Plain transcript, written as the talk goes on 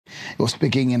He was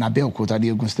speaking in Abeokuta, the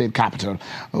Ogun State capital,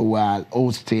 while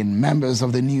hosting members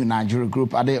of the new Nigeria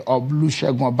group at the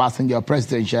Olusegun Obasanjo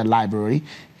Presidential Library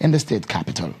in the state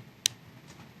capital.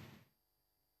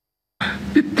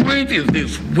 The point is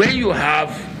this: when you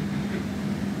have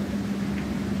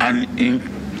an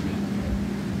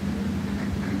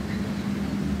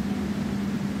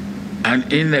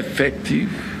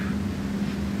ineffective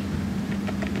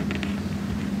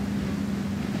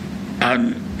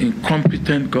and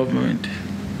incompetent government,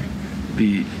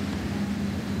 we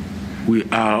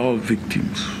are all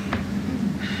victims.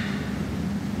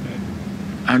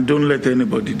 And don't let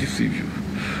anybody deceive you.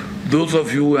 Those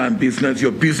of you who are in business,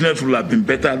 your business will have been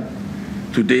better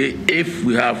today if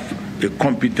we have a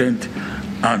competent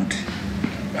and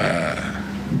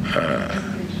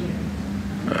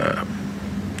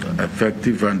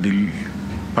effective and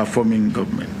performing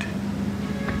government.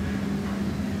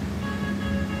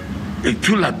 It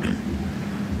will happen.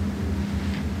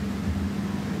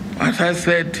 As I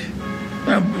said,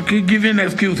 giving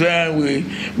excuse,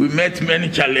 we met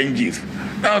many challenges.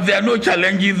 Now, if there are no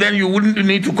challenges, then you wouldn't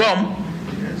need to come.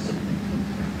 Yes.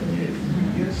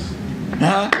 Yes.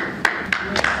 Huh?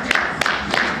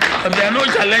 If there are no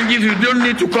challenges, you don't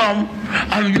need to come.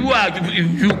 And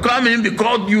you come in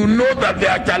because you know that there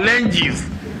are challenges.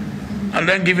 And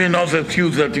then giving us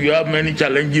excuse that you have many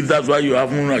challenges, that's why you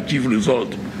haven't achieved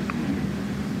result.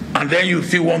 And then you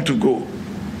still want to go.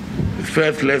 The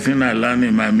first lesson I learned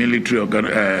in my military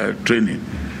training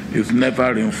is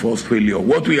never reinforce failure.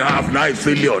 What we have now is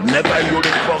failure, never you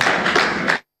reinforce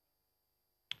it.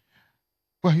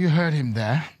 Well, you heard him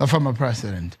there, the former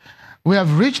president. We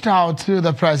have reached out to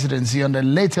the presidency on the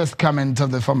latest comment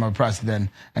of the former president.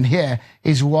 And here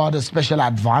is what the special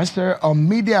advisor on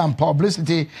media and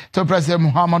publicity to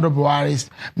President Muhammadu Buhari,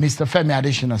 Mr. Femi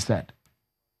Adesina, said.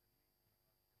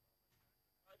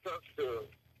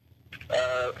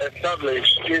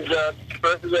 Established is that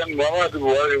President Muhammadu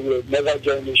Buhari will never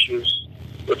join issues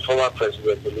with former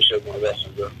President Olusegun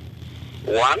Obasanjo.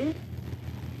 One,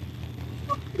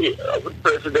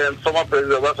 former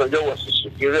President Obasanjo was a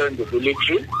superior in the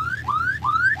military.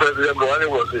 President Buhari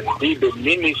was indeed a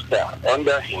minister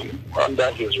under him,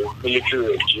 under his military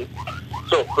regime.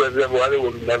 So President Buhari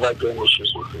will never join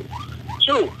issues with him.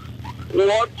 Two,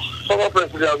 what former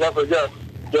President Obasanjo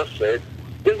just said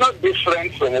is not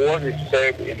different from what he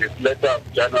said in his letter of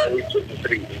January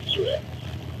 23 this year.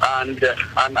 And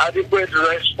an adequate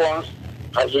response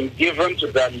has been given to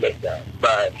that letter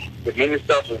by the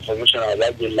Minister of Information,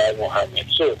 Alhaji Lai Mohammed.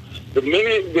 So the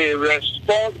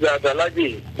response that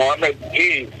Alhaji Mohammed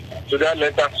gave to that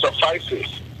letter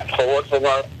suffices for what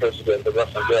former President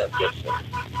Obasanjo has just said.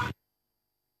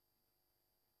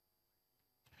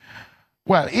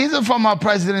 Well, is the former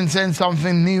president saying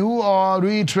something new or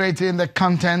reiterating the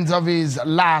content of his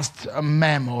last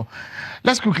memo?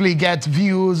 Let's quickly get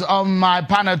views on my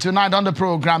panel tonight on the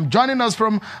program. Joining us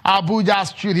from Abuja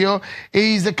studio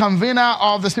is the convener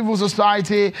of the Civil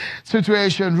Society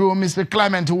Situation Room, Mr.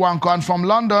 Clement Nwankwo, and from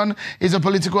London is a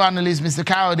political analyst, Mr.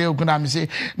 Kayode Ogunamisi.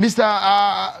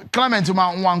 Mr. Clement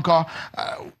Nwankwo,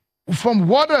 from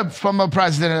what the former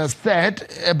president has said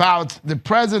about the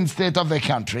present state of the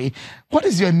country, what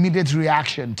is your immediate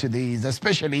reaction to these,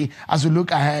 especially as we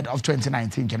look ahead of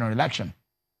 2019 general election?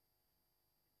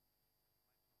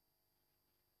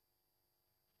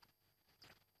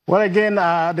 Well, again,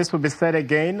 this will be said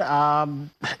again.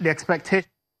 The expectation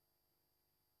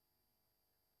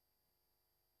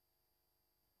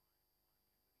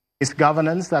is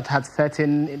governance that had set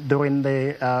in during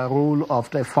the rule of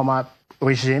the former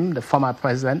regime, the former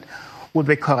president, would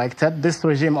be corrected. This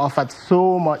regime offered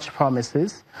so much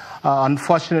promises.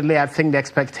 Unfortunately, I think the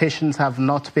expectations have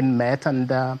not been met,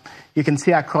 and you can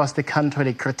see across the country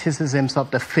the criticisms of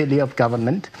the failure of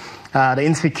government. The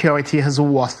insecurity has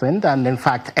worsened and, in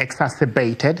fact,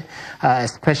 exacerbated,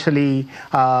 especially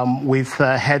with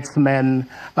headsmen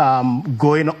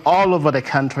going all over the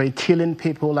country, killing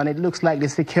people, and it looks like the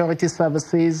security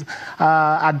services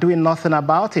are doing nothing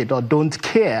about it or don't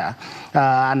care.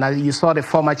 And you saw the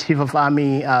former Chief of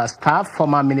Army Staff,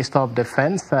 former Minister of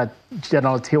Defense,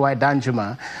 General T.Y.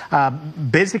 Danjuma,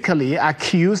 basically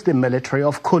accused the military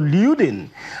of colluding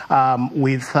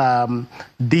with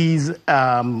these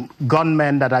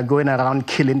gunmen that are going around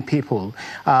killing people.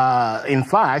 In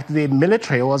fact, the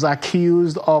military was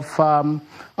accused of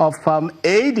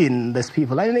aiding these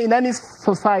people. And in any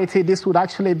society, this would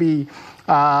actually be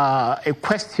a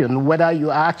question whether you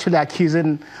are actually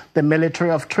accusing the military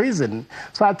of treason.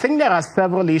 So I think there are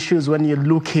several issues when you're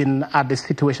looking at the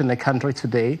situation in the country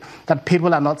today, that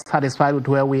people are not satisfied with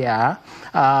where we are.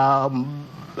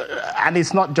 And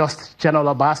it's not just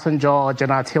General Obasanjo or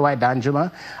General T.Y.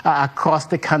 Danjuma. Across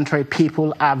the country,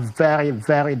 people are very,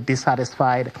 very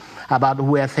dissatisfied about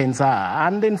where things are.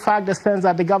 And in fact, the sense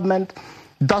that the government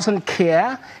doesn't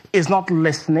care, is not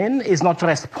listening, is not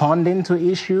responding to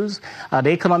issues. The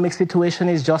economic situation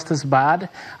is just as bad.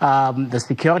 The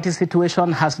security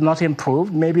situation has not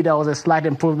improved. Maybe there was a slight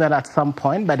improvement at some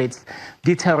point, but it's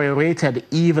deteriorated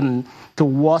even to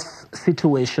worse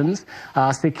situations.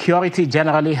 Security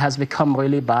generally has become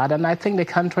really bad, and I think the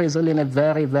country is really in a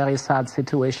very, very sad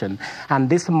situation. And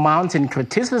this mounting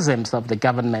criticisms of the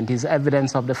government is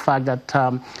evidence of the fact that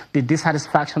the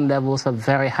dissatisfaction levels are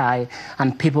very high,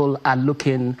 and people are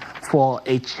looking for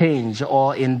a change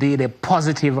or indeed a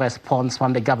positive response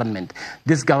from the government.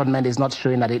 This government is not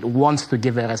showing that it wants to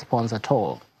give a response at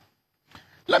all.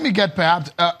 Let me get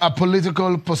perhaps a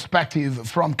political perspective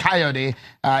from Coyote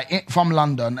from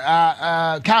London.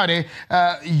 Coyote,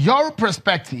 your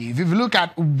perspective, if you look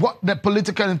at what the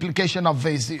political implication of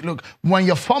this, look, when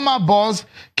your former boss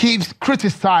keeps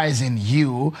criticizing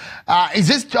you, is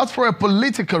this just for a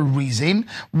political reason?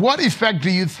 What effect do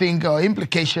you think or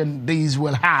implication these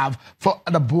will have for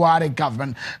the Buhari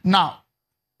government? Now,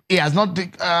 he has not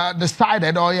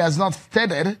decided or he has not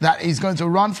stated that he's going to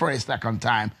run for a second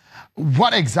time.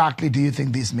 What exactly do you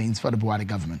think this means for the Buhari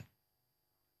government?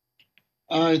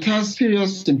 It has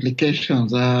serious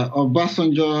implications.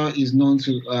 Obasanjo is known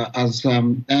to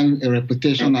earn a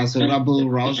reputation as a rabble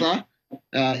rouser.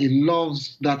 He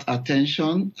loves that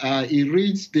attention. He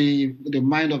reads the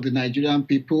mind of the Nigerian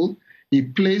people. He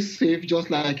plays safe, just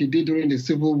like he did during the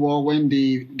Civil War when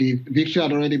the victory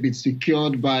had already been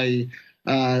secured by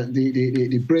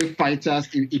the brave fighters.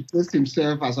 He placed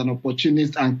himself as an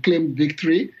opportunist and claimed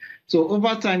victory. So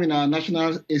over time in our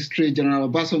national history, General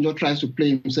Obasanjo tries to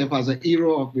play himself as a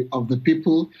hero of the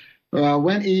people.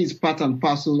 When he is part and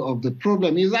parcel of the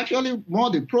problem, he's actually more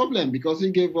the problem, because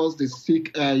he gave us the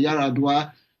sick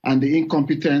Yaradua and the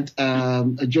incompetent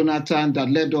Jonathan that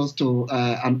led us to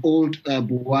an old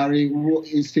Buhari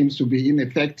who seems to be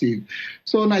ineffective.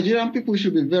 So Nigerian people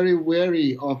should be very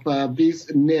wary of these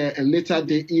later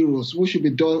day heroes who should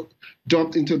be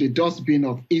dumped into the dustbin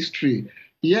of history.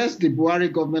 Yes, the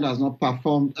Buhari government has not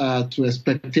performed to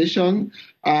expectation,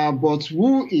 but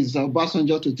who is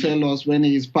Obasanjo to tell us when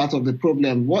he is part of the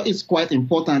problem? What is quite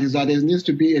important is that there needs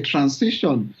to be a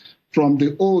transition from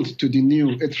the old to the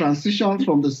new, a transition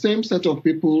from the same set of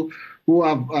people who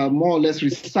have more or less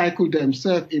recycled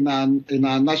themselves in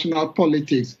our national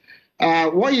politics.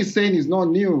 What he's saying is not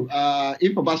new.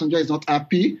 If Obasanjo is not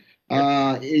happy,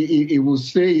 he will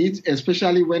say it,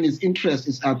 especially when his interest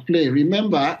is at play.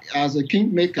 Remember, as a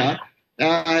kingmaker,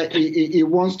 he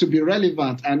wants to be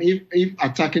relevant. And if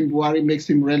attacking Buhari makes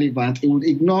him relevant, he will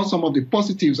ignore some of the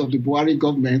positives of the Buhari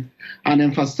government and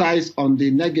emphasize on the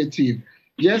negative.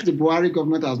 Yes, the Buhari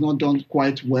government has not done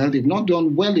quite well. They've not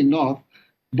done well enough,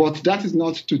 but that is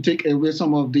not to take away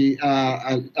some of the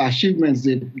achievements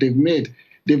they've made.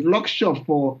 They've locked shop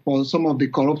for some of the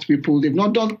corrupt people. They've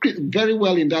not done very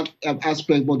well in that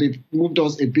aspect, but they've moved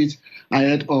us a bit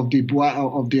ahead of the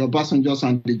Obasanjos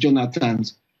and the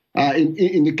Jonathans.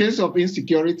 In the case of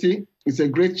insecurity, it's a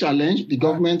great challenge. The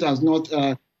government has not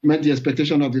met the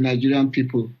expectation of the Nigerian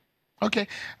people. Okay.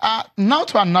 Now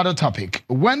to another topic.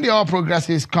 When the All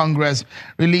Progressives Congress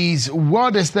released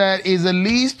what they said is a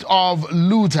list of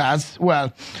looters,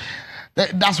 well,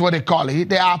 that's what they call it.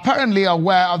 They are apparently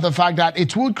aware of the fact that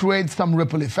it will create some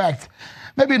ripple effect.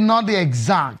 Maybe not the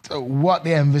exact what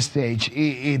they envisage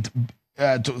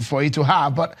for it to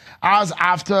have, but as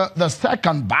after the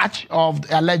second batch of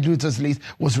the alleged looters list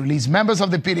was released, members of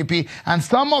the PDP and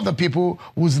some of the people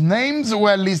whose names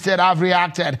were listed have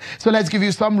reacted. So let's give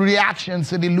you some reactions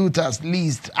to the looters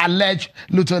list, alleged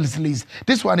looters list.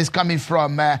 This one is coming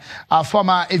from our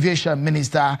former aviation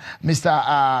minister, Mr.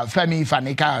 Femi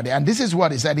Fani-Kayode, and this is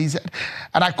what he said. He said,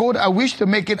 and I quote, "I wish to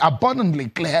make it abundantly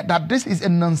clear that this is a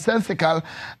nonsensical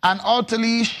and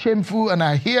utterly shameful, and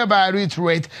I hereby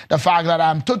reiterate the fact that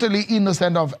I'm totally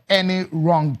innocent of any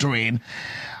wrongdoing."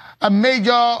 A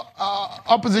major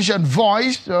opposition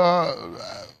voice,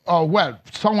 well,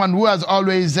 someone who has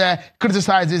always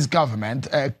criticized his government,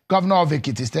 Governor of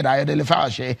Ekiti State, Ayodele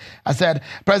Fayose, has said,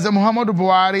 President Muhammadu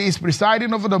Buhari is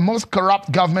presiding over the most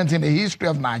corrupt government in the history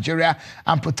of Nigeria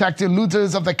and protecting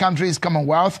looters of the country's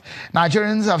commonwealth.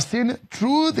 Nigerians have seen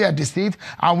through their deceit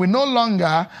and we no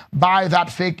longer buy that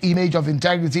fake image of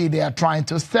integrity they are trying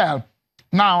to sell.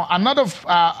 Now,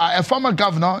 a former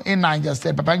governor in Niger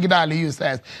State, Babangida Aliyu,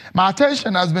 says, my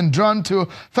attention has been drawn to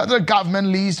federal government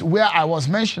list where I was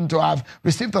mentioned to have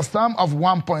received a sum of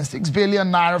 1.6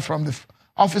 billion naira from the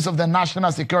Office of the National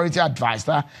Security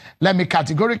Advisor. Let me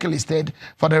categorically state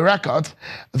for the record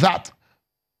that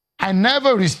I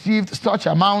never received such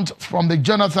amount from the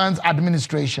Jonathan's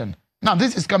administration. Now,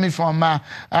 this is coming from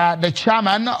the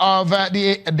chairman of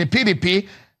the PDP,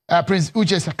 Prince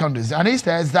Uche Secondus, and he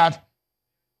says that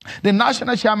the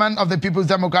national chairman of the People's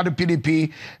Democratic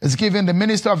PDP is giving the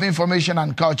Minister of Information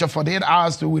and Culture 48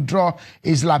 hours to withdraw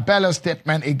his libelous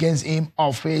statement against him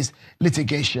or face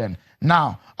litigation.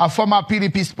 Now, a former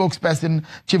PDP spokesperson,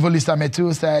 Chivolisa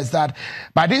Metu, says that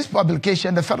by this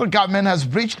publication, the federal government has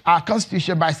breached our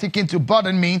constitution by seeking to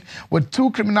burden me with 2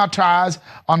 criminal trials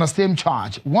on the same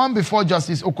charge, one before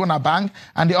Justice Okunabang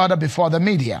and the other before the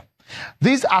media.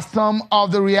 These are some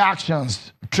of the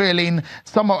reactions trailing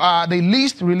some of the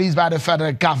list released by the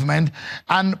federal government.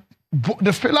 And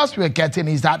the feelers we're getting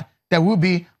is that there will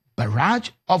be a barrage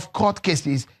of court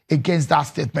cases against that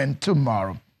statement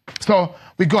tomorrow. So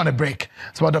we're going to break.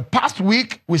 So the past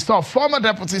week, we saw former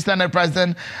Deputy Senate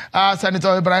President,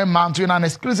 Senator Ibrahim Mantu, in an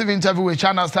exclusive interview with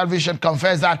Channel Television,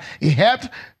 confessed that he helped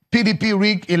PDP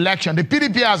rig election. The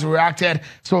PDP has reacted.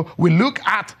 So we look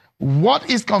at what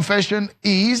his confession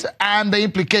is and the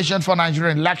implication for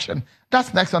Nigerian election.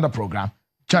 That's next on the program.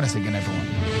 Join us again, everyone.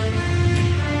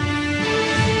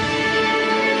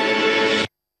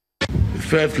 The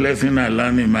first lesson I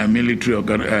learned in my military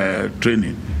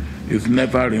training is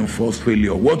never reinforce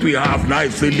failure. What we have now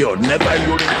is failure. Never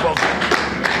you reinforce.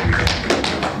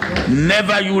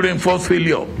 Never you reinforce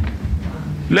failure.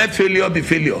 Let failure be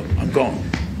failure. I'm gone.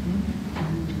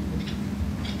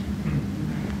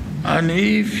 And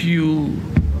if you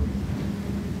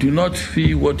do not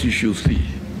see what you should see,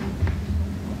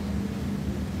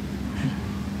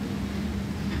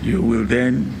 you will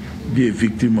then be a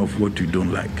victim of what you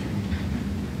don't like.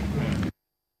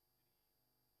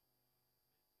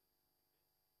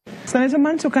 Senator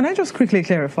Mantu, can I just quickly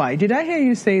clarify? Did I hear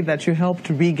you say that you helped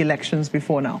rig elections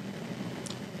before now?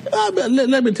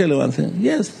 Let me tell you one thing.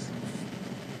 Yes.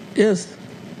 Yes,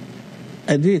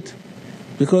 I did.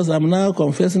 Because I'm now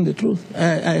confessing the truth.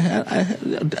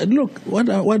 Look, what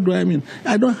do I mean?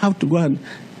 I don't have to go and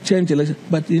change election.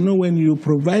 But you know, when you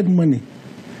provide money,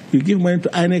 you give money to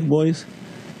INEC boys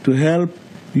to help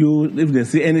you if they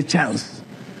see any chance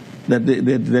that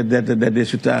they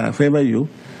should favor you.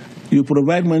 You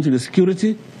provide money to the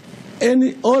security.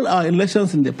 All our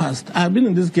elections in the past, I've been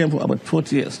in this game for about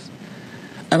 40 years.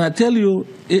 And I tell you,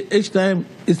 each time,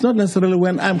 it's not necessarily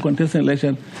when I'm contesting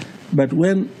election, but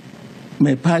when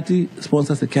my party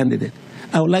sponsors a candidate.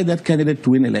 I would like that candidate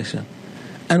to win election.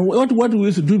 And what we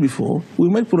used to do before, we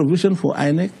make provision for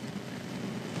INEC,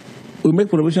 we make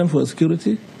provision for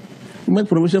security, we make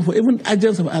provision for even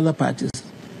agents of other parties,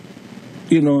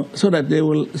 you know, so that they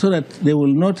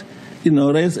will not, you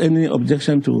know, raise any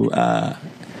objection to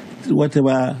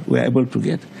whatever we're able to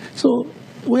get. So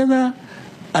whether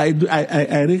I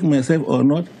rig myself or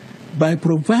not, by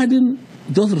providing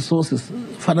those resources,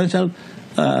 financial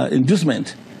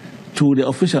inducement to the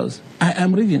officials, I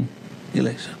am rigging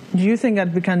election. Do you think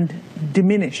that we can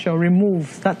diminish or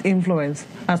remove that influence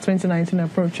as 2019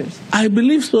 approaches? I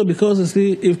believe so, because you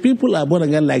see, if people are born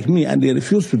again like me and they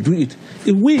refuse to do it,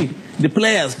 if we, the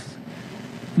players,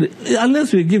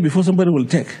 unless we give before somebody will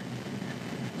take,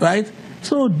 right?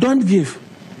 So don't give,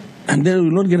 and then we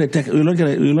will not get a taker. We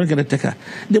will not get a taker.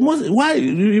 Why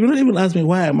you will not even ask me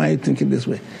why am I thinking this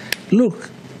way? Look,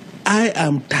 I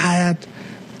am tired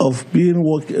of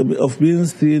being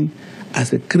seen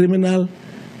as a criminal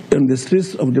in the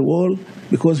streets of the world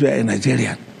because we are a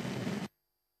Nigerian.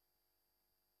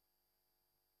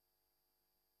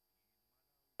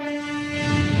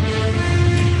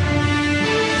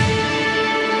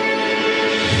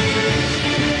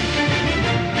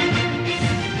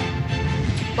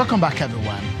 Welcome back,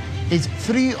 everyone. It's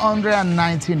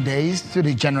 319 days to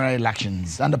the general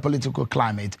elections, and the political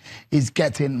climate is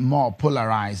getting more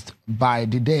polarized by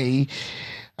the day.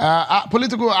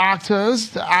 Political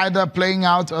actors either playing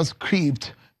out a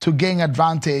script to gain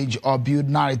advantage or build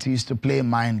narratives to play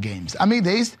mind games. Amid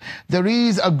this, there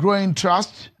is a growing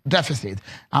trust deficit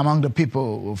among the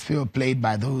people who feel played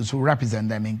by those who represent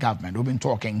them in government. We've been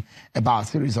talking about a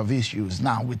series of issues.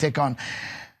 Now we take on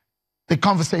the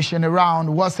conversation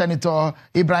around what Senator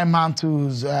Ibrahim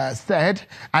Mantu said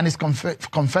and his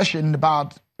confession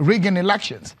about rigging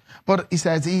elections. But he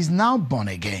says he's now born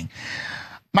again.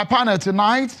 My partner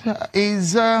tonight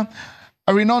is a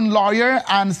A renowned lawyer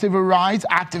and civil rights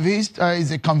activist,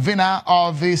 is a convener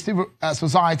of the Civil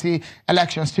Society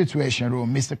Election Situation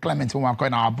Room, Mr. Clement Nwankwo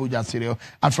in our Abuja studio,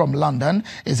 and from London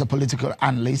is a political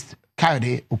analyst,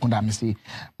 Kayode Okundamisi.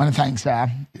 Many thanks,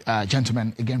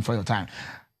 gentlemen, again for your time.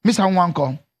 Mr.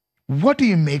 Nwankwo, what do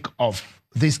you make of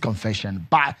this confession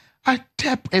by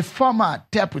a former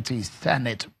deputy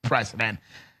Senate president?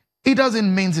 He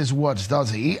doesn't mince his words,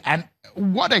 does he? And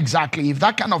what exactly, if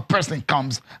that kind of person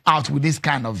comes out with this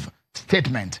kind of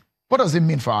statement, what does it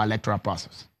mean for our electoral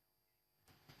process?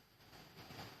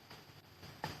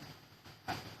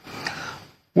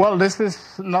 Well, this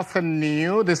is nothing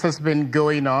new. This has been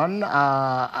going on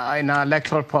in our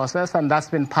electoral process, and that's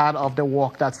been part of the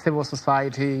work that civil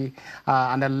society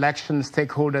and election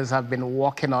stakeholders have been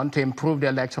working on to improve the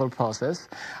electoral process.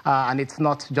 And it's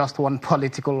not just one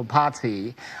political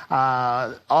party.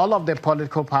 All of the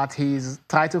political parties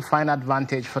try to find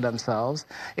advantage for themselves.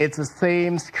 It's the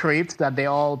same script that they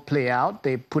all play out.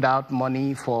 They put out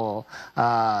money for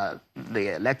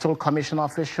the Electoral Commission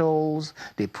officials,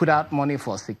 they put out money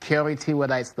for security,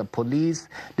 whether it's the police,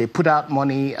 they put out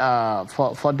money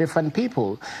for different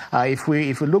people. If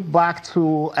we look back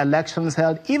to elections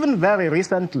held even very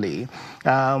recently,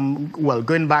 well,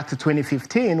 going back to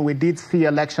 2015, we did see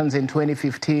elections in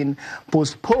 2015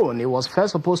 postponed. It was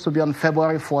first supposed to be on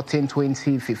February 14,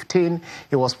 2015.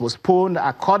 It was postponed,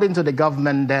 according to the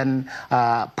government then,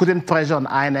 putting pressure on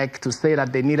INEC to say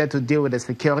that they needed to deal with the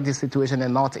security situation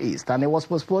in Northeast. And it was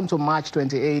postponed to March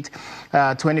 28,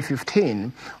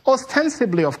 2015,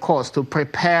 ostensibly, of course, to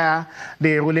prepare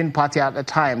the ruling party at the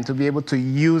time to be able to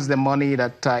use the money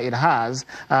that it has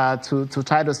to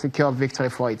try to secure victory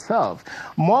for itself.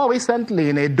 More recently,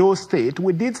 in Edo State,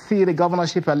 we did see the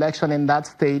governorship election in that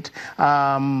state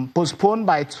postponed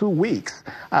by 2 weeks.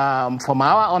 From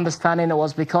our understanding, it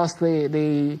was because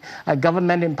the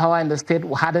government in power in the state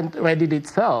hadn't readied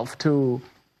itself to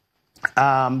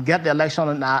get the election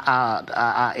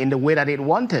in the way that it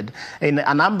wanted. In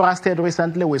Anambra State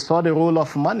recently, we saw the rule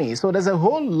of money. So there's a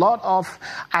whole lot of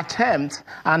attempts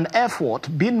and effort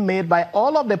being made by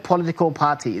all of the political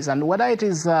parties. And whether it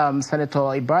is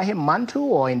Senator Ibrahim Mantu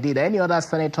or indeed any other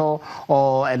senator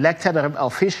or elected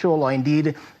official or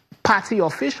indeed party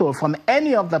official from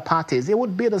any of the parties, it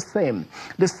would be the same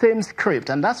script.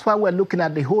 And that's why we're looking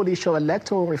at the whole issue of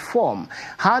electoral reform.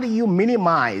 How do you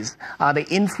minimize the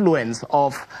influence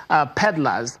of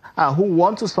peddlers who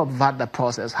want to subvert the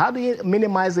process? How do you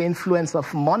minimize the influence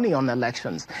of money on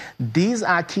elections? These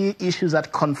are key issues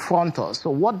that confront us.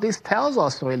 So what this tells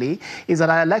us really is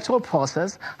that our electoral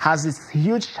process has its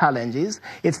huge challenges.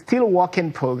 It's still work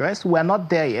in progress. We're not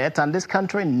there yet, and this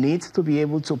country needs to be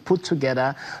able to put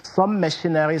together some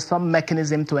machinery, some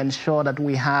mechanism to ensure that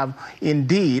we have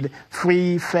indeed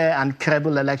free, fair, and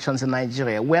credible elections in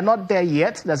Nigeria. We're not there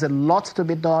yet. There's a lot to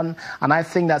be done, and I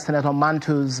think that Senator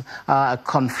Mantu's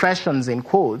confessions, in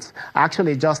quotes,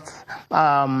 actually just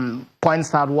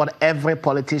points out what every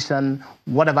politician,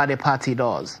 whatever the party,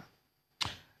 does.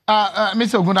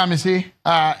 Mr. Okundamisi,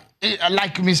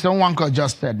 like Mr. Nwankwo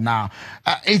just said now,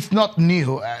 it's not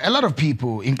new. A lot of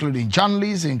people, including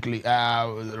journalists,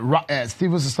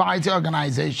 civil society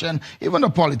organization, even the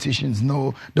politicians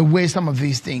know the way some of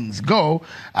these things go.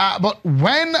 But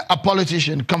when a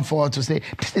politician comes forward to say,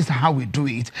 this is how we do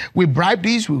it, we bribe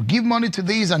these, we'll give money to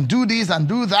these and do this and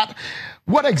do that,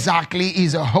 what exactly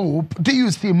is a hope? Do you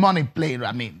see money played?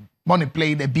 I mean, money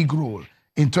played a big role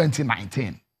in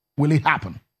 2019. Will it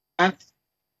happen?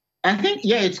 I think,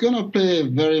 yeah, it's going to play a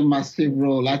very massive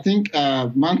role. I think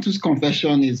Mantu's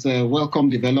confession is a welcome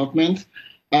development.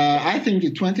 I think the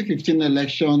 2015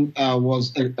 election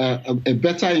was a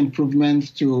better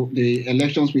improvement to the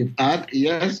elections we've had.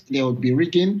 Yes, there will be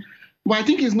rigging. But I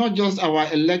think it's not just our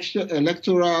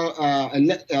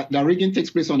the rigging takes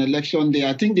place on election day.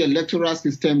 I think the electoral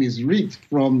system is rigged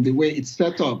from the way it's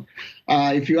set up.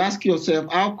 If you ask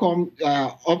yourself, how come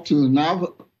up to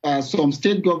now, some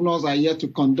state governors are here to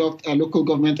conduct local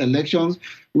government elections?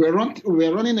 We're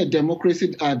running a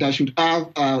democracy that should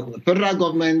have federal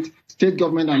government, state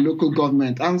government, and local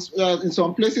government. And in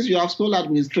some places, you have sole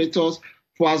administrators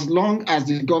for as long as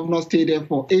the governor stayed there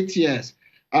for 8 years.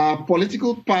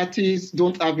 Political parties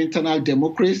don't have internal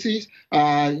democracies.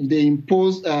 They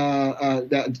impose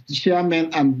the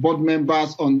chairmen and board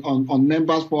members on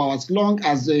members for as long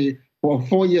as for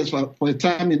 4 years for a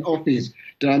time in office.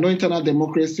 There are no internal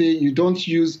democracy. You don't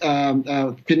use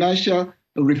financial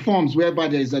reforms whereby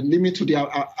there is a limit to the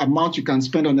amount you can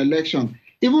spend on election.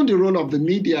 Even the role of the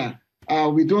media,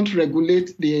 we don't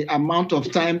regulate the amount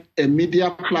of time a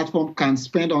media platform can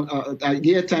spend on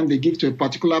airtime they give to a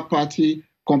particular party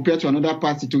compared to another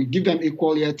party to give them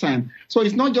equal airtime. So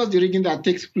it's not just the rigging that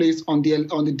takes place on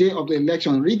the day of the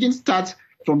election. Rigging starts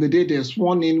from the day they're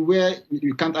sworn in, where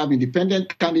you can't have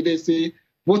independent candidates.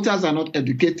 Voters are not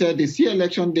educated. They see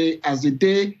election day as the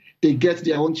day they get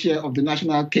their own share of the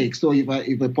national cake. So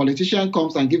if a politician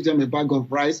comes and gives them a bag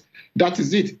of rice, that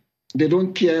is it. They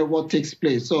don't care what takes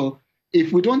place. So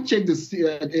if we don't take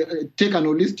an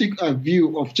holistic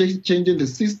view of changing the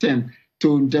system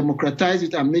to democratize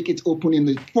it and make it open in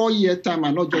the 4-year time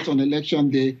and not just on election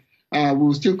day, we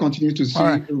will still continue to see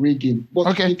rigging.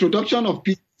 But the introduction of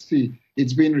PCC,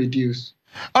 it's been reduced.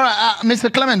 All right, Mr.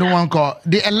 Clement Nwankwo,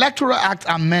 the Electoral Act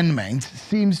amendment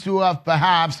seems to have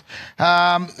perhaps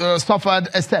suffered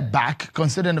a setback,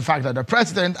 considering the fact that the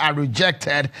president had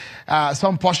rejected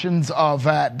some portions of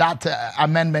that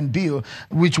amendment bill,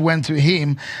 which went to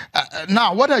him.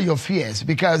 Now, what are your fears?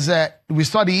 Because we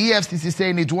saw the EFCC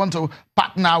saying it want to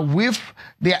partner with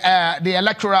the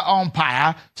electoral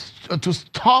umpire to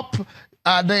stop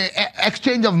the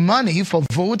exchange of money for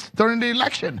votes during the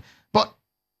election. But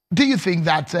do you think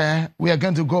that we are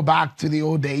going to go back to the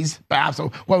old days, perhaps,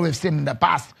 or what we've seen in the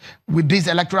past with this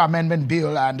electoral amendment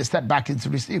bill and the setback it's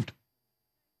received?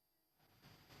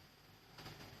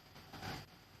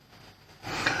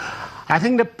 I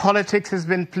think the politics has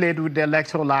been played with the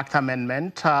Electoral Act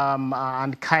amendment,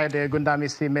 and Kaide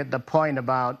Gundamisi made the point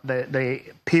about the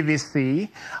PVC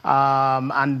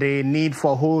and the need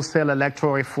for wholesale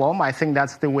electoral reform. I think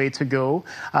that's the way to go.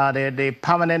 The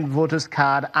permanent voters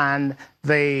card and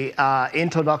the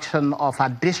introduction of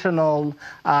additional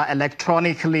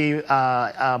electronically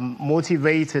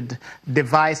motivated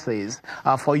devices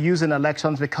for use in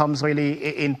elections becomes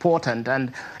really important.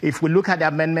 And if we look at the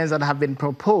amendments that have been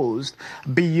proposed,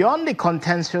 beyond the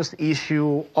contentious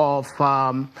issue of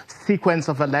sequence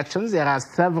of elections, there are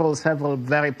several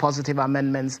very positive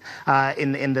amendments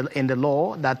in the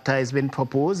law that has been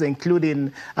proposed,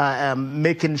 including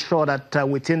making sure that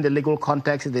within the legal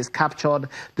context it is captured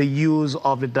the use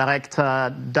of the direct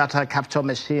data capture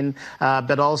machine,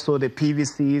 but also the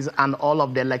PVCs and all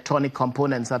of the electronic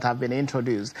components that have been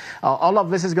introduced. All of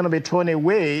this is going to be thrown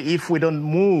away if we don't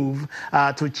move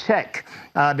to check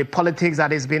the politics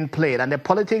that is being played. And the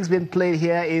politics being played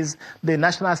here is the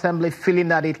National Assembly feeling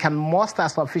that it can muster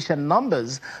sufficient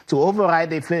numbers to override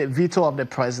the veto of the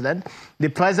president. The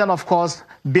president, of course,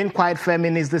 being quite firm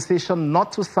in his decision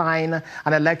not to sign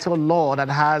an electoral law that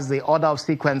has the order of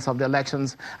sequence of the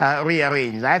elections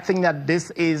rearranged. I think that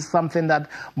this is something that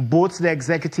both the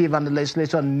executive and the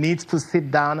legislature needs to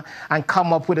sit down and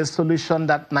come up with a solution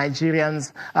that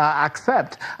Nigerians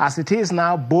accept. As it is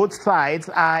now, both sides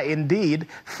are indeed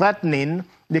threatening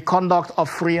the conduct of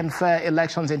free and fair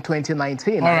elections in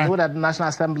 2019. I know that the National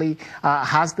Assembly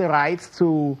has the right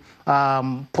to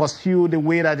pursue the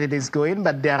way that it is going,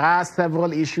 but there are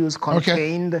several issues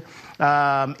contained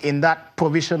in that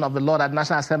provision of the law that the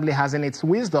National Assembly has in its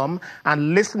wisdom,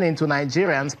 and listening to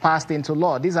Nigerians passed into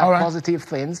law. These are positive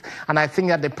things, and I think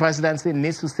that the presidency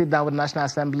needs to sit down with the National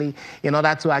Assembly in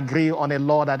order to agree on a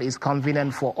law that is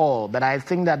convenient for all. But I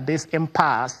think that this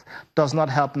impasse does not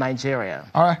help Nigeria.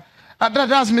 All right.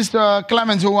 That's Mr.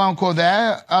 Clement Nwankwo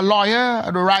there, a lawyer,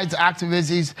 a rights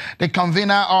activist. He's the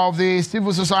convener of the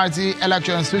Civil Society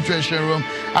Election Situation Room,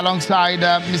 alongside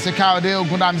Mr. Kaide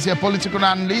Ogundamisi, a political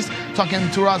analyst,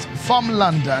 talking to us from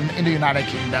London in the United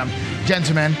Kingdom.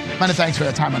 Gentlemen, many thanks for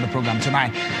your time on the program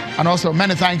tonight. And also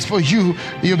many thanks for you.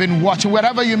 You've been watching,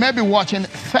 wherever you may be watching.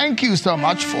 Thank you so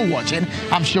much for watching.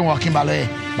 I'm Sean Wakimbale.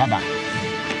 Bye-bye.